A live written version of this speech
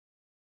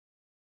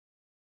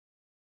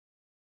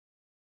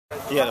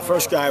Yeah, the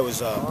first guy was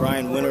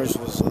Brian Winters,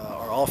 was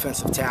our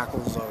offensive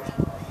tackles,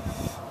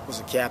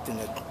 was a captain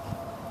that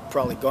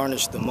probably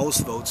garnished the most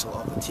votes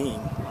of the team.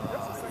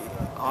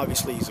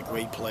 Obviously, he's a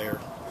great player.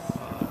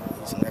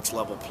 He's a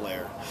next-level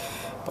player.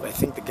 But I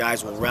think the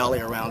guys will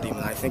rally around him,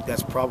 and I think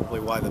that's probably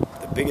why the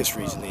biggest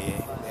reason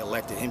they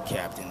elected him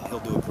captain. He'll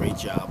do a great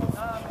job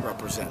of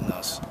representing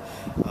us.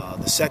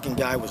 The second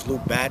guy was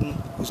Luke Batten,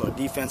 who's our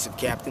defensive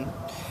captain,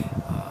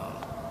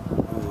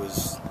 who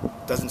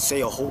doesn't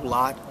say a whole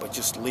lot, but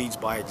just leads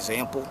by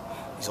example.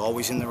 He's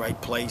always in the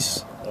right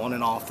place, on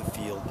and off the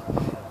field.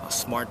 A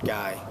smart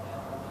guy,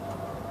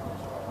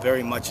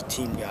 very much a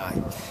team guy.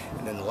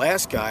 And then the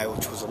last guy,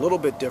 which was a little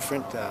bit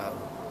different,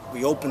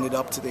 we opened it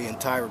up to the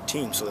entire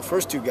team. So the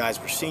first two guys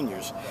were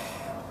seniors,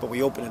 but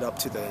we opened it up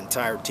to the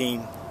entire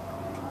team.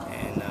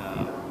 And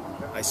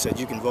I said,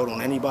 you can vote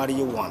on anybody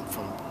you want,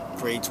 from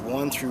grades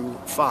 1 through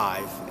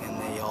 5, and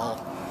they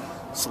all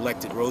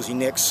selected Rosie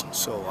Nix.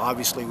 So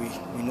obviously we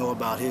know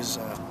about his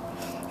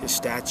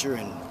stature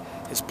and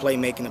his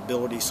playmaking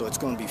ability, so it's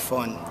going to be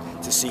fun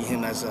to see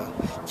him as a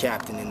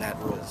captain in that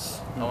role.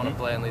 I want to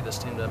play and lead this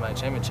team to my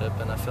championship,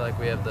 and I feel like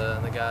we have the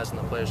guys and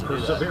the players to do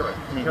that.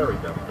 Carry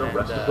them the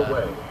rest of the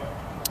way.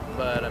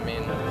 But I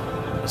mean,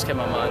 just kept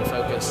my mind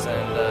focused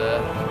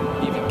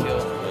and even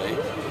killed.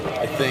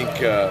 I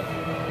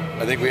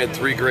think we had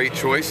three great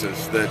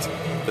choices that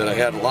I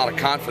had a lot of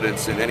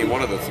confidence in any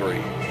one of the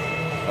three.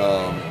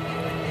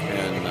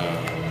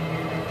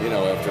 You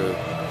know, after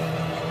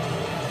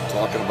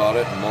talking about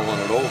it and mulling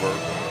it over,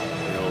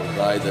 you know, a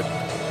guy that,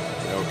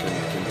 you know,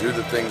 can do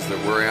the things that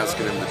we're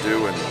asking him to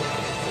do, and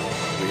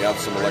we have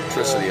some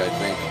electricity, I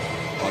think,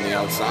 on the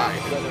outside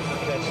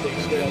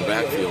and in the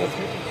backfield.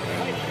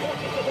 And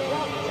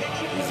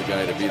he's the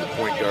guy to be the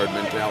point guard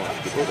mentality,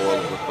 get the ball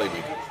over the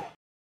playmakers.